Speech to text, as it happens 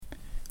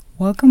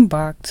Welcome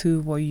back to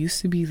what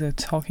used to be the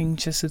Talking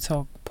Just to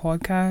Talk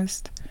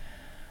podcast.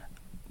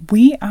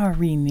 We are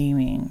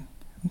renaming,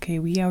 okay?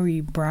 We are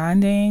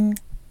rebranding.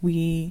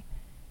 We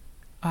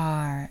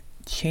are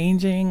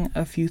changing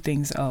a few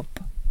things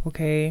up,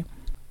 okay?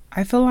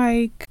 I feel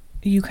like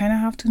you kind of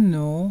have to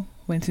know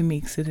when to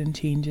make certain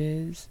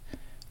changes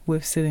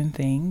with certain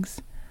things.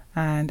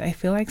 And I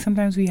feel like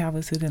sometimes we have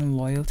a certain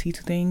loyalty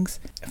to things.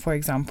 For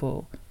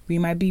example, we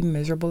might be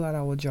miserable at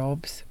our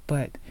jobs,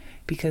 but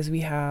because we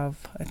have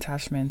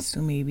attachments to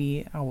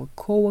maybe our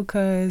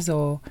coworkers,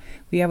 or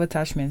we have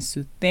attachments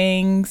to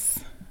things,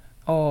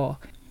 or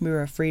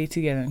we're afraid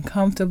to get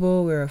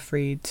uncomfortable, we're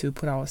afraid to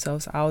put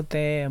ourselves out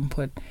there and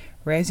put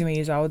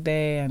resumes out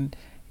there and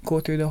go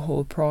through the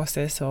whole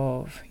process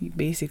of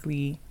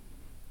basically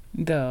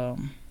the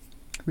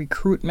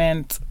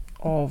recruitment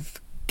of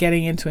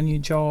getting into a new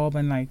job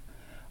and like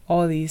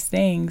all these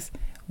things.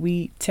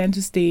 We tend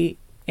to stay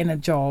in a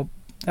job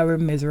that we're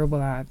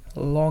miserable at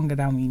longer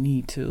than we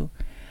need to.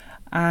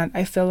 And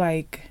I feel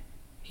like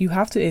you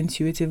have to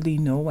intuitively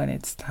know when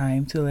it's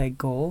time to let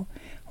go,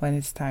 when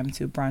it's time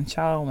to branch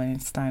out, when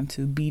it's time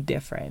to be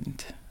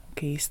different.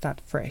 Okay,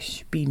 start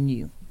fresh, be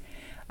new.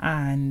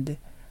 And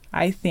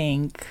I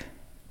think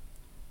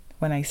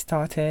when I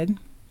started,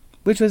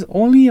 which was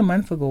only a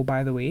month ago,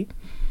 by the way,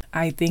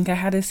 I think I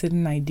had a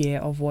certain idea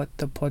of what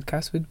the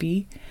podcast would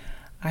be.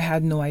 I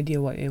had no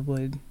idea what it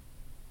would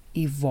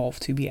evolve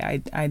to be. I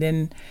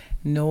didn't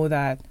know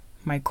that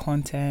my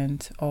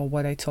content or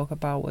what I talk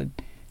about would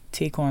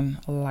take on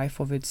a life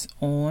of its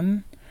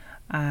own.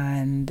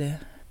 And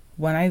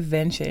when I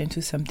venture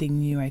into something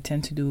new, I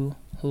tend to do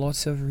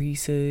lots of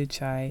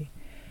research. I've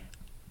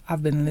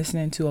been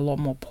listening to a lot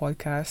more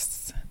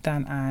podcasts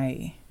than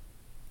I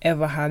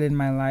ever had in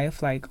my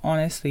life. Like,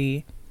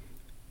 honestly,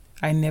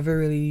 I never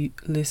really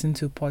listened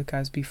to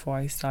podcasts before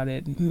I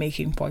started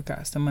making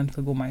podcasts a month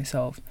ago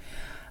myself.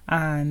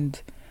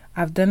 And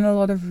I've done a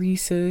lot of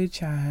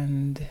research,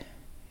 and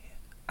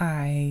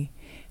I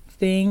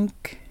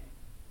think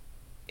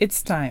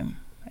it's time.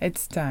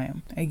 It's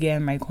time.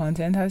 Again, my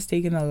content has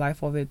taken a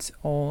life of its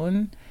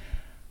own.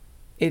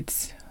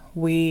 It's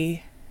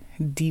way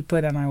deeper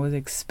than I was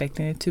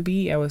expecting it to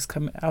be. I was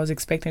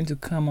expecting to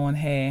come on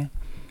here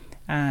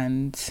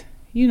and,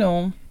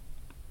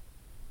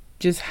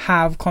 just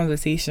have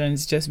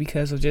conversations just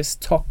because, or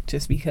just talk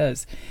just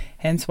because.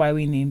 Hence why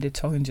we named it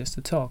Talking Just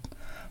to Talk.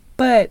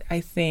 But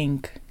I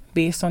think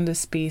based on the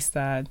space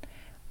that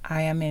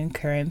I am in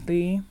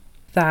currently,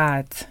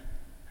 that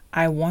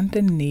I want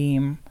the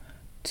name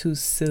to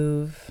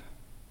serve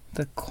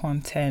the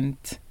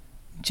content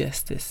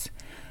justice.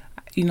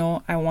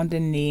 I want the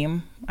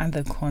name and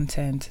the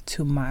content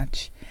to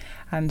match.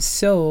 And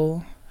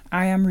so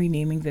I am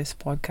renaming this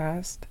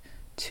podcast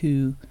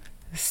to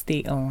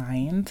Stay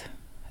Aligned,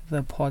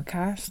 the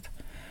podcast,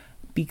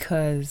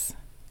 because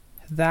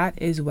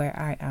that is where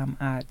I am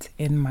at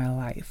in my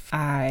life.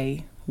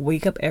 I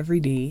wake up every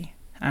day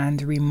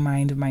and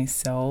remind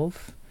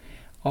myself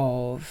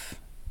of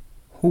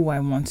who I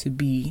want to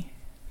be,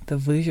 the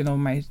version of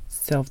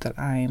myself that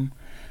I'm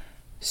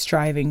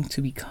striving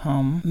to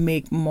become,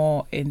 make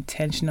more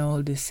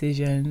intentional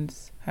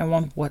decisions. I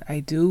want what I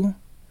do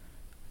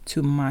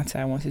to matter.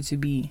 I want it to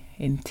be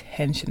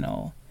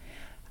intentional.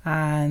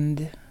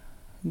 And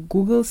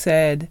Google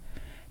said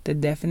the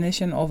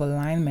definition of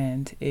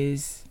alignment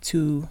is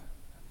to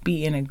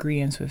be in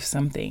agreement with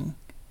something,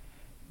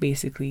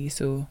 basically.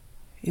 So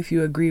if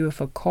you agree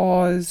with a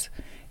cause,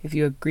 if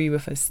you agree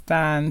with a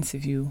stance,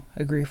 if you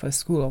agree with a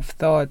school of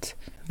thought,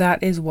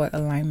 that is what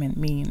alignment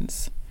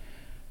means.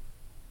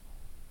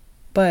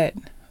 But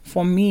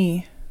for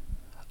me,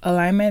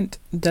 alignment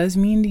does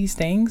mean these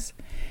things.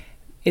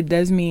 It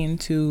does mean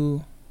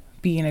to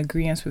be in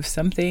agreement with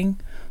something,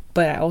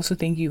 but I also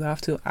think you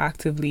have to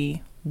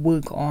actively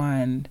work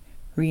on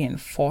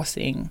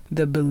reinforcing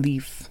the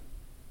belief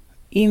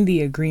in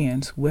the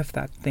agreement with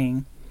that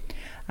thing.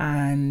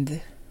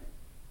 And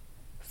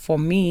for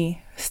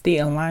me, stay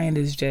aligned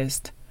is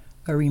just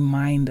a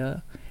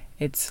reminder.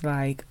 It's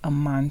like a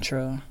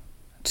mantra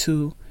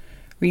to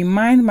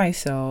remind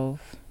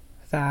myself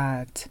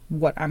that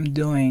what I'm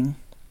doing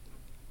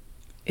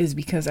is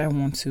because I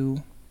want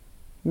to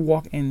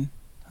walk in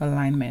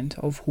alignment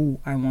of who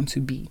I want to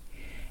be.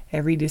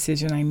 Every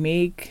decision I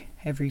make,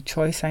 every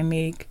choice I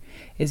make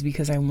is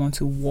because I want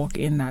to walk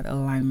in that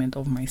alignment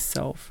of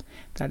myself.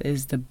 That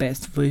is the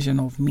best version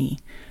of me.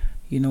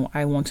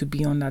 I want to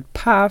be on that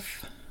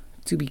path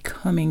to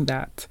becoming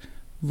that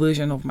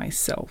version of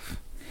myself.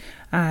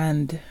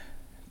 And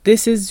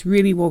this is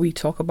really what we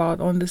talk about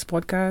on this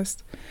podcast.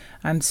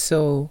 And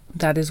so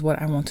that is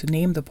what I want to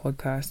name the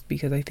podcast,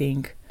 because I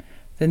think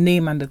the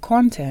name and the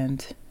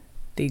content,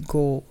 they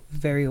go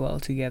very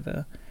well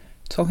together.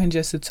 Talking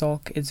Just to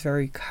Talk, it's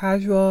very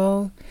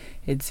casual.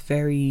 It's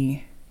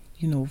very,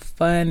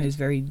 fun. It's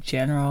very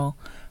general.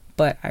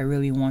 But I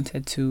really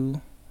wanted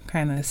to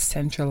kind of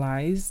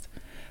centralize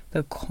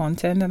the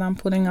content that I'm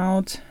putting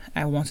out.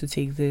 I want to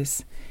take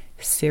this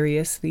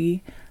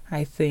seriously.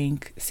 I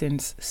think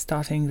since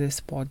starting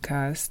this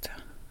podcast,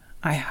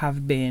 I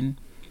have been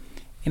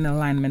in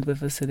alignment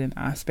with a certain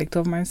aspect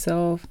of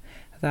myself,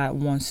 that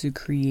wants to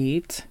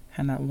create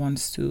and that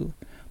wants to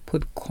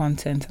put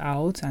content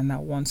out and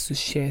that wants to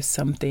share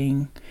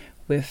something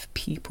with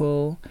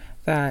people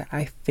that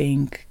I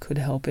think could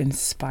help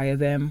inspire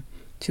them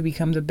to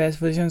become the best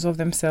versions of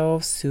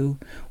themselves, to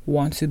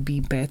want to be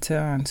better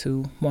and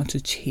to want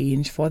to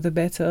change for the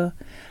better.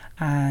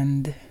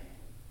 And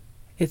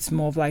it's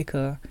more of like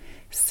a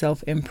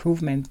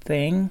self-improvement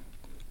thing,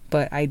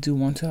 but I do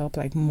want to help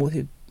like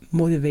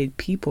motivate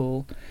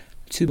people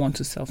to want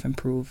to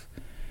self-improve.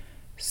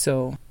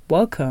 So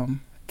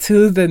welcome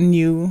to the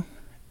new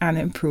and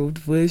improved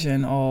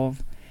version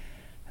of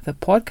the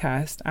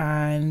podcast,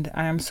 and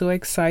I am so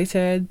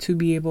excited to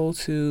be able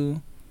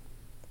to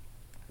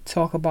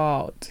talk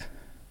about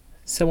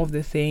some of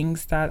the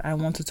things that I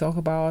want to talk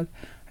about.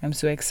 I'm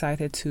so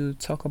excited to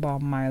talk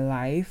about my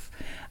life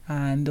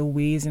and the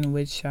ways in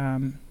which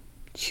I'm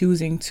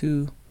choosing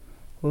to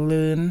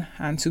learn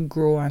and to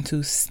grow and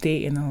to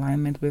stay in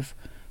alignment with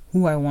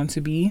who I want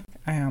to be.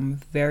 I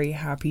am very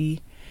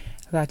happy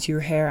that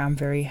you're here. I'm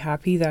very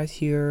happy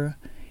that you're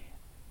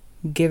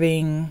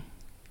giving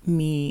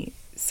me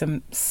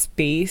some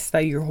space,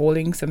 that you're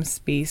holding some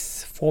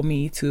space for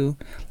me to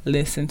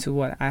listen to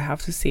what I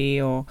have to say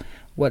or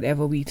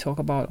whatever we talk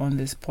about on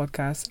this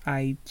podcast.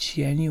 I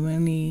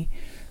genuinely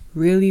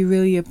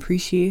really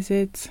appreciate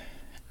it.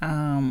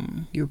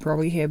 You're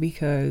probably here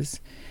because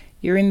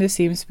you're in the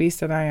same space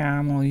that I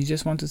am, or you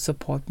just want to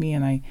support me,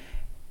 and I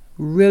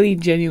really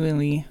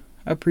genuinely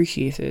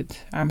appreciate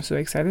it. I'm so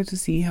excited to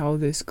see how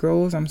this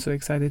grows. I'm so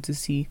excited to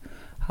see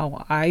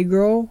how I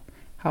grow,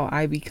 how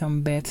I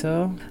become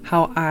better,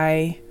 how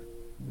I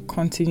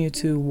continue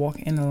to walk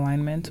in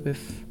alignment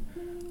with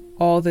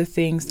all the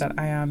things that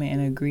I am in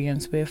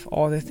agreement with,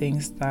 all the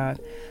things that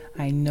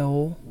I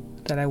know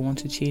that I want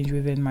to change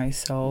within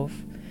myself.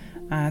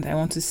 And I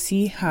want to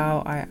see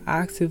how I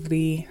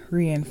actively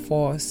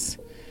reinforce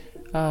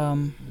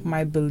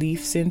my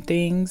beliefs in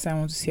things. I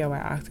want to see how I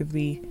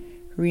actively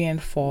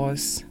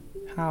reinforce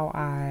how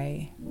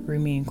I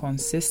remain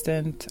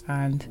consistent,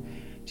 and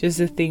just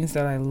the things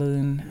that I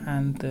learn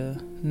and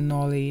the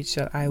knowledge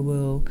that I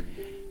will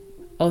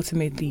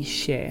ultimately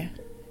share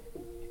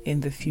in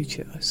the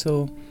future.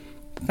 So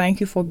thank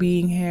you for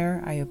being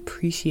here. I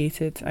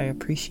appreciate it. I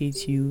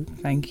appreciate you.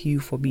 Thank you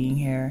for being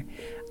here.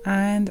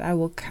 And I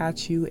will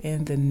catch you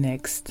in the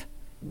next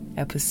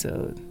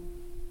episode.